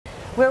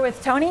We're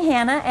with Tony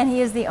Hanna, and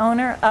he is the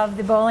owner of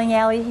the bowling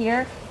alley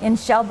here in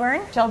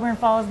Shelburne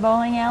Falls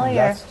Bowling Alley.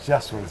 That's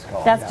just what it's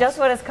called. That's just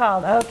what it's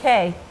called.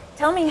 Okay.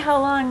 Tell me how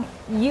long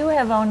you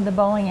have owned the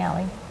bowling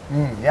alley.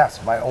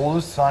 Yes, my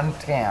oldest son,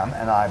 Tam,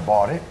 and I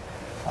bought it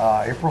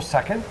April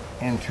 2nd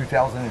in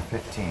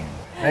 2015.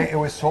 It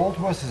was sold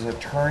to us as a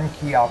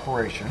turnkey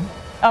operation.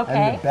 Okay.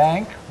 And the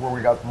bank where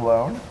we got the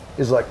loan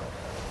is like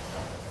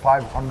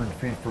 500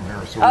 feet from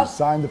here. So we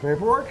signed the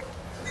paperwork,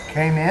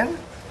 came in,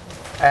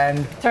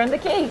 and Turn the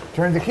key.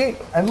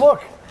 And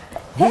look,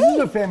 this is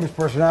a famous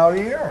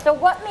personality here. So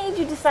what made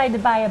you decide to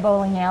buy a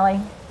bowling alley?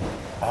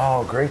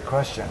 Oh, great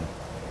question.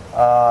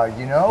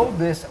 You know,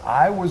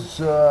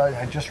 I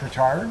had just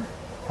retired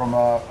from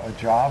a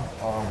job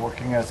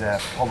working as a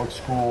public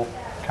school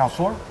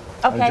counselor,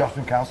 an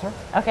adjustment counselor.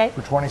 Okay.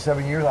 For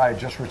 27 years, I had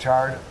just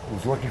retired,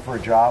 was looking for a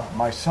job.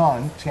 My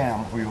son,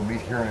 Tim, who you'll meet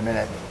here in a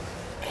minute,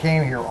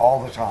 came here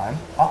all the time.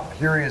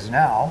 Here he is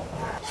now.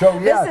 So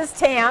yeah. This is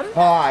Tam.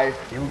 Hi.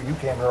 You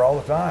came here all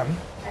the time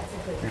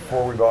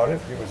before we bought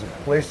it. It was a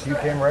place you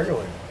came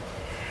regularly.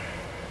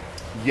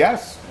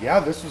 Yes. Yeah,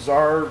 this was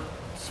our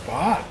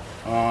spot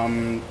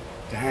to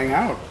hang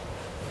out.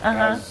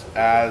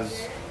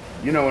 As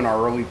you know, in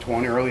our early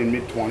and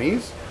mid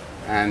 20s,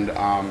 and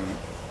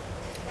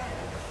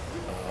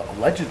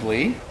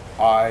allegedly,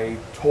 I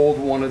told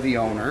one of the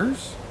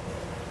owners,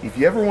 if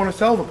you ever want to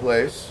sell the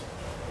place,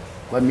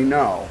 let me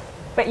know.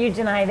 But you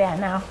deny that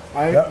now.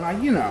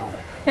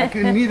 I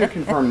can neither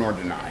confirm nor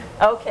deny.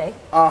 Okay.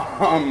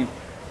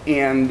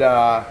 And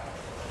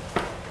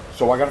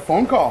so I got a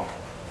phone call.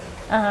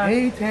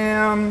 Hey,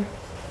 Tam,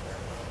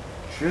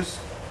 just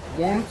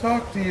want to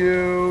talk to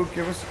you.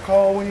 Give us a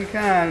call when you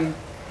can.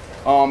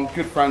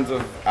 Good friends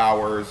of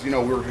ours. You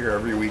know, we're here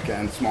every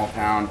weekend, small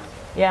town.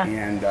 Yeah.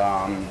 And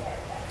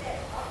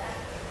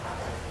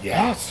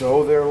yeah,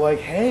 so they're like,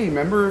 hey,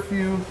 remember if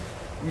you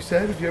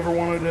said if you ever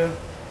wanted to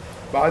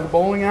buy the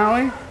bowling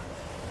alley?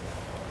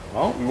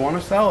 Well, we want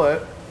to sell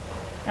it.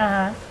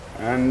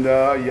 And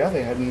yeah,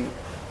 they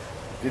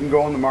didn't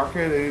go on the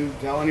market. They didn't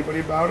tell anybody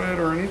about it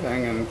or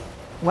anything. And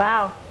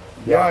wow.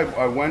 Yeah,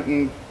 I went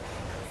and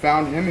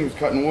found him. He was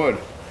cutting wood.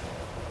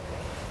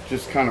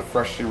 Just kind of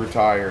freshly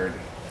retired.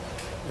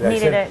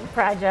 Needed a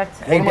project.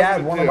 Hey,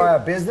 Dad, want to buy a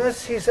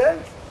business, he said?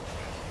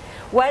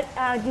 What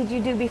did you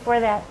do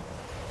before that?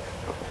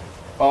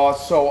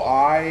 So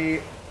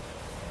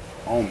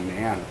oh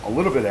man, a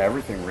little bit of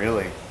everything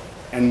really.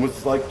 And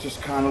was like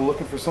just kind of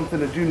looking for something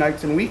to do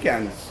nights and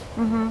weekends.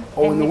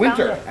 Oh, in the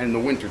winter. And in the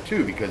winter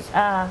too, because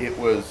it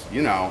was,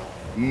 you know,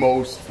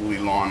 mostly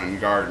lawn and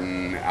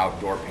garden,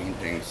 outdoor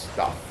painting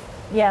stuff.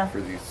 Yeah.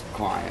 For these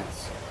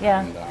clients.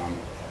 Yeah. And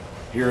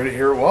here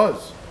it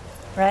was.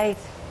 Right.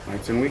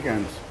 Nights and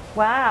weekends.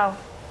 Wow.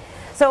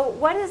 So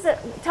what is it?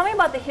 Tell me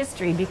about the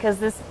history, because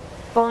this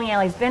bowling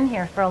alley's been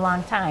here for a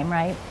long time,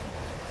 right?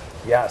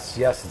 Yes,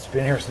 it's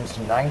been here since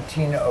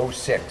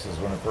 1906 is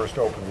when it first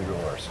opened the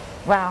doors.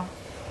 Wow.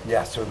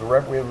 Yeah, so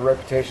we have a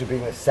reputation of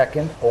being the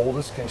second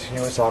oldest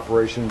continuous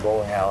operation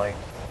bowling alley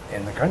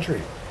in the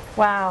country.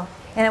 Wow.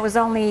 And it was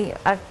only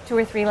 2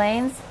 or 3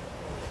 lanes?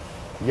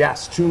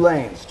 Yes, 2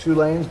 lanes. 2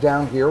 lanes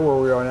down here where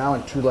we are now,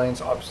 and 2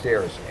 lanes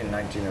upstairs in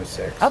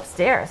 1906.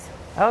 Upstairs.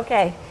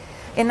 Okay.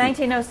 In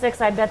 1906,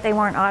 I bet they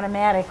weren't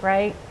automatic,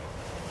 right?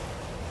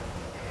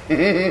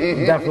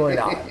 Definitely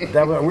not.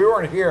 Definitely. We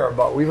weren't here,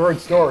 but we've heard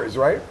stories,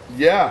 right?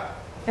 Yeah.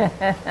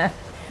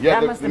 Yeah,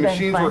 the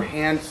machines fun. were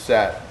hand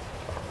set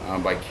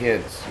by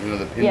kids. You know,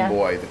 the pin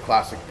boy, the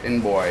classic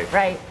pin boy.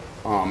 Right.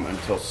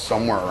 Until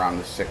somewhere around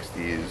the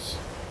 60s,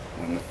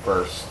 when the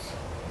first,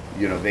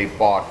 you know, they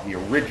bought the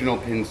original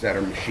pin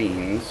setter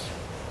machines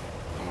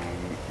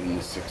in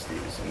the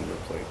 60s and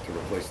to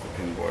replace the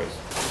pin boys.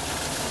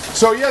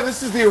 So yeah,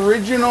 this is the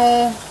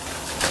original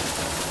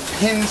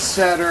pin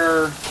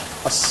setter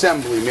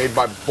assembly made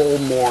by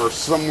Bullmore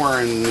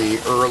somewhere in the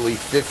early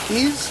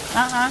 50s.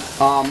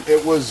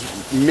 It was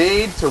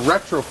made to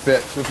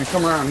retrofit. So if you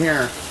come around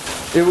here,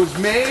 it was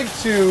made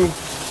to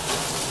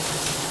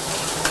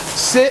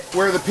sit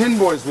where the pin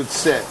boys would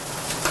sit.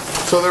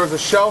 So there was a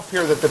shelf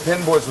here that the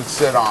pin boys would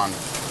sit on.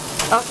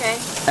 Okay.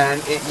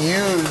 And it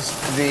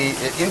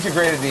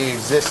integrated the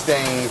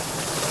existing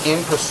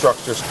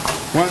infrastructures.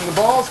 When the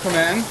balls come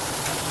in,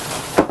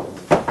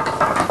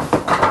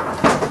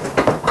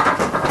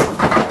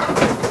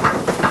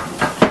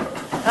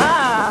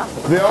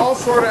 they all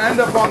sort of end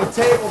up on the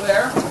table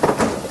there.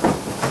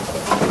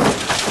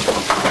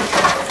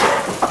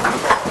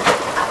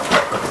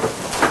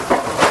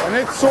 And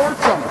it sorts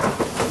them.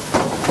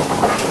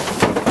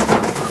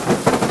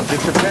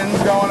 Get your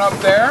pins going up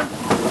there.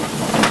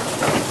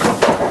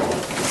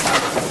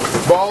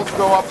 Balls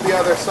go up the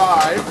other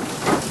side,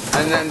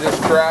 and then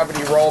just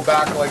gravity roll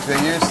back like they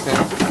used to.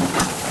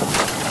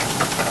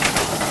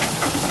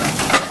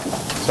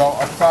 So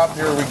up top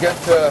here we get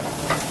to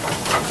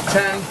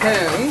 10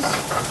 pins.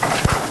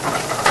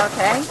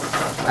 Okay.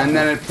 And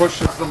then it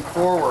pushes them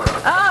forward.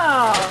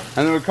 Oh.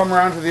 And then we come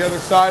around to the other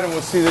side and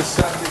we'll see this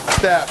second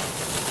step.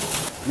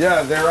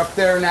 Yeah, they're up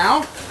there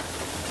now.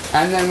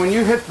 And then when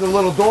you hit the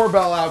little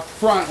doorbell out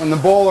front, when the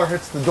bowler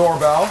hits the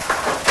doorbell,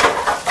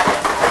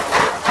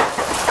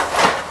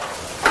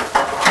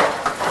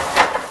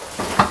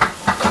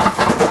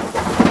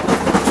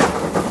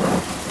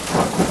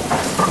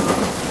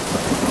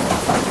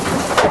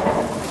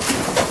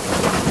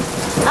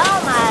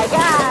 Oh my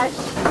gosh.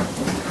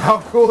 how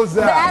cool is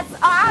that? That's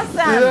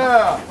awesome.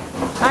 Yeah.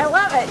 I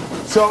love it.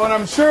 So, and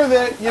I'm sure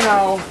that, you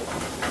know,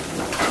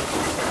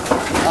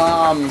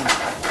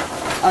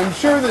 I'm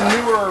sure the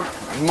newer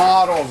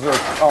models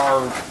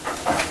are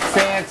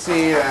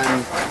fancy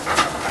and,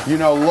 you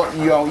know,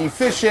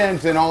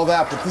 efficient and all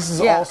that, but this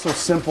is also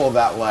simple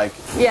that, like,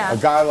 a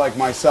guy like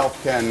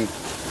myself can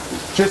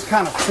just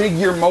kind of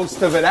figure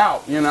most of it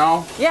out, you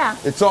know? Yeah.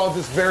 It's all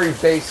just very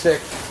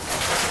basic.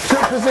 Two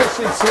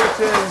position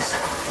switches.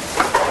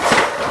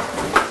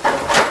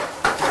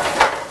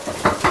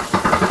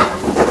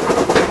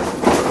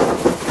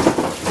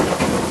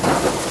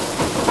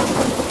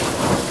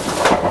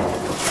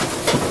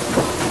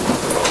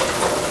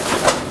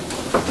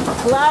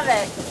 Love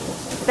it.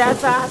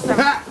 That's awesome.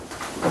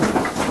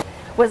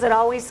 Was it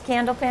always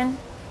candlepin?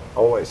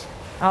 Always.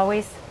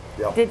 Always?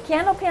 Yep. Did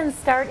candlepin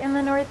start in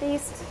the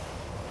Northeast?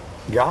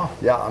 Yeah.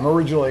 I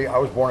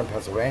was born in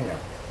Pennsylvania.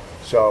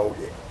 So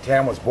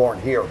Tam was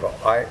born here, but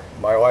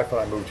my wife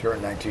and I moved here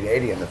in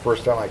 1980, and the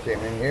first time I came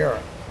in here,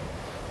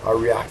 I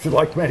reacted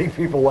like many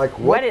people, like,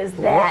 What is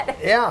that?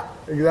 What? Yeah,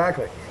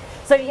 exactly.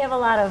 So you have a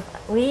lot of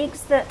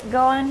leagues that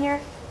go on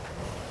here?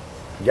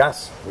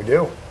 Yes, we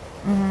do.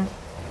 Mm-hmm.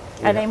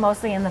 Are they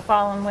mostly in the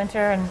fall and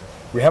winter? And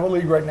we have a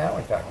league right now,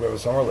 in fact. We have a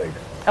summer league.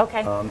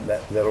 Okay.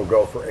 That'll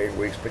go for 8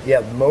 weeks. But yeah,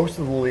 most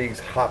of the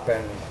leagues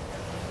happen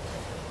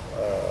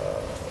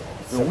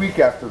the week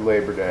after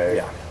Labor Day.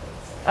 Yeah.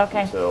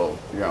 Okay. Until,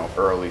 you know,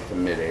 early to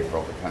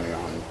mid-April, depending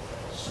on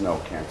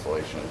snow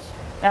cancellations.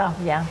 Oh,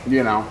 yeah.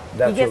 You know.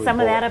 You get some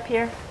of that up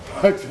here?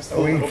 Just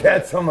we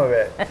get some of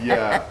it.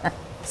 Yeah.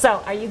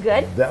 So, are you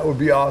good? That would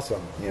be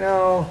awesome. You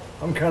know,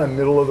 I'm kind of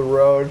middle of the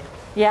road.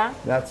 Yeah?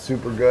 Not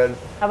super good.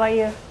 How about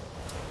you?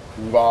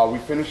 We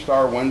finished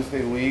our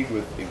Wednesday league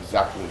with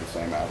exactly the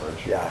same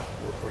average. Yeah.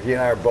 He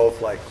and I are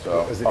both like,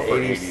 so was it upper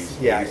 80s?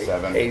 80s, Yeah,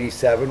 87.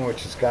 87,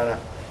 which is kind of,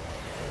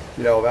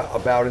 you know,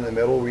 about in the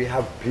middle. We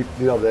have people,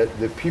 you know,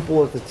 the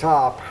people at the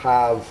top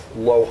have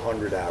low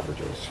 100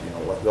 averages. You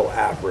know, they'll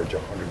average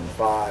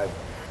 105.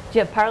 Do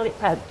you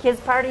have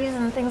kids' parties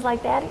and things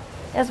like that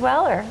as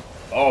well, or?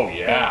 Oh,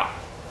 yeah.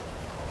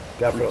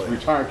 Definitely.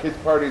 Kids'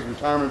 parties,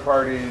 retirement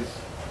parties.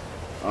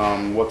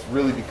 What's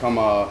really become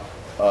a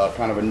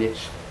kind of a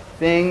niche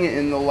thing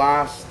in the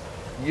last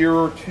year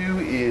or two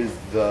is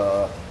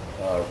the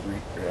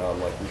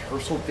like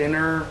rehearsal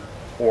dinner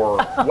or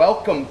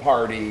welcome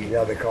party.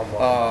 Yeah, they call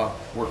them.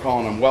 We're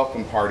calling them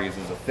welcome parties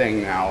as a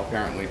thing now.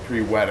 Apparently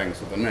pre-wedding,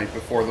 so the night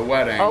before the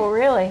wedding. Oh,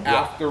 really?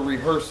 After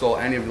rehearsal,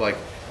 any of like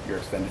your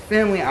extended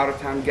family,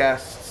 out-of-town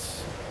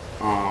guests,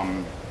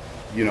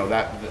 you know,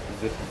 that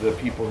the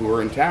people who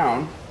are in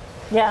town.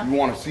 Yeah. You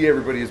want to see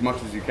everybody as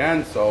much as you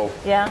can, so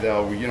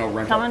they'll, you know,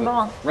 rent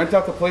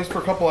out the place for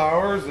a couple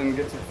hours and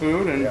get some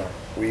food. And yeah,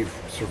 we've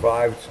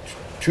survived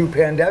 2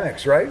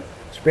 pandemics, right?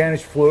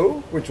 Spanish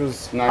flu, which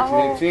was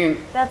 1918. Oh,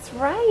 that's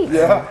right.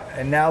 Yeah.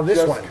 And now this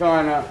one. Just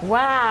kind of.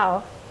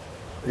 Wow.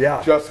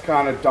 Yeah. Just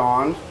kind of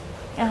dawned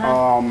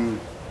on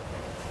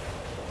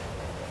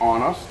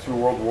us. 2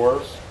 world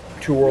wars.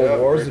 2 world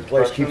wars. The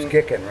place Depression. keeps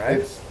kicking,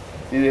 right?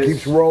 It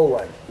keeps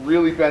rolling.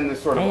 Really been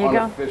this sort of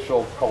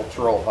unofficial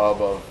cultural hub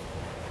of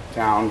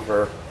town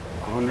for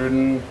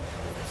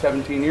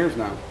 117 years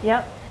now.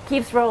 Yep.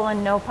 Keeps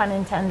rolling, no pun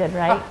intended,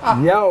 right?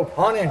 No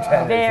pun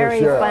intended. Very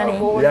for sure. funny.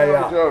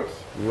 Yeah. Jokes.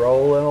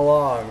 Rolling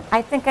along.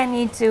 I think I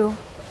need to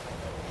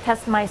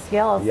test my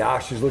skills. Yeah,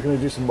 she's looking to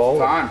do some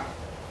bowling. Time.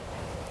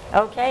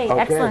 Okay,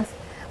 excellent.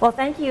 Well,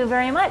 thank you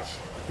very much.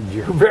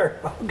 You're very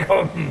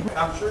welcome.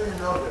 I'm sure you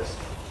know this,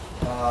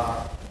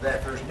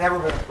 that there's never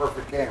been a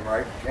perfect game,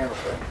 right?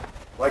 Candlepin.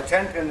 Like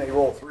 10-pin, they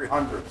roll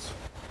 300s.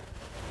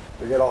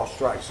 They get all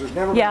strikes. There's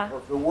never been a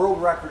perfect. The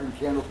world record in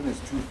candlepin is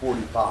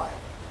 245.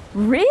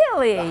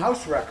 Really? The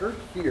house record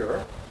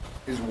here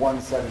is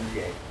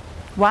 178.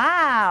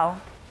 Wow.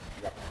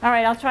 Yep. All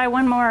right, I'll try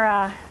one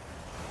more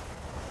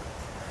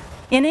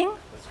inning.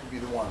 This could be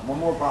the one. One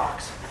more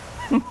box.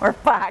 More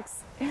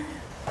box.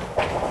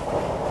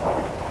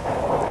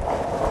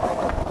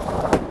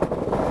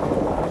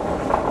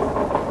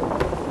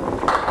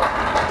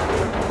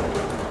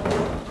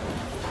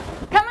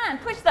 Come on,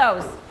 push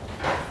those.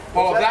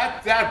 Oh,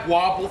 that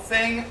wobble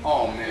thing.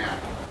 Oh man.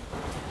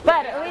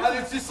 But at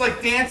least, it's just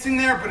like dancing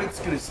there, but it's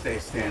gonna stay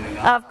standing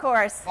up. of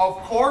course.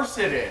 Of course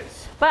it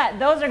is. But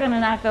those are going to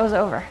knock those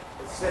over.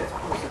 It's a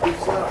good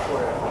setup for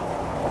you.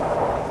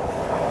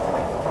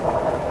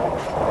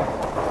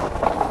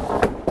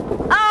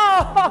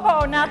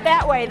 Oh, not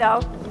that way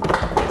though.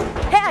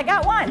 Hey, I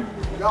got one.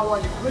 You got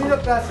one. You clean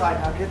up that side.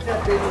 Now get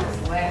that baby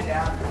that's laying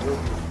down.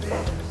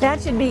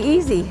 That should be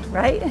easy,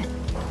 right?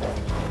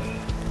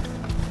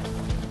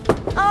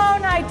 Oh,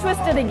 no, I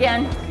twisted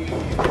again.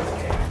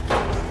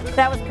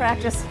 That was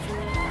practice.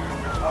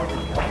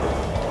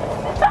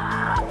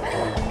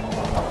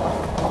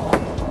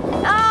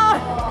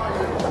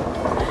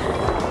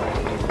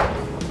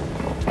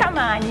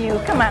 you.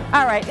 Come on.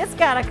 All right, it's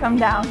got to come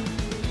down.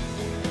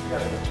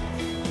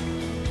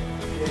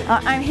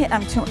 I'm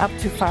up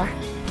too far.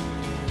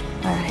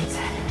 All right.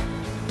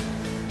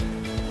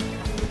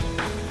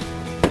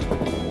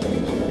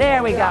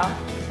 There we go.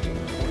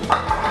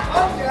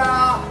 Oh,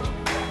 yeah.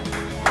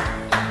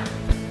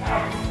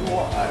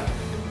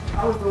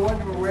 That was the one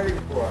you were waiting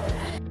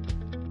for.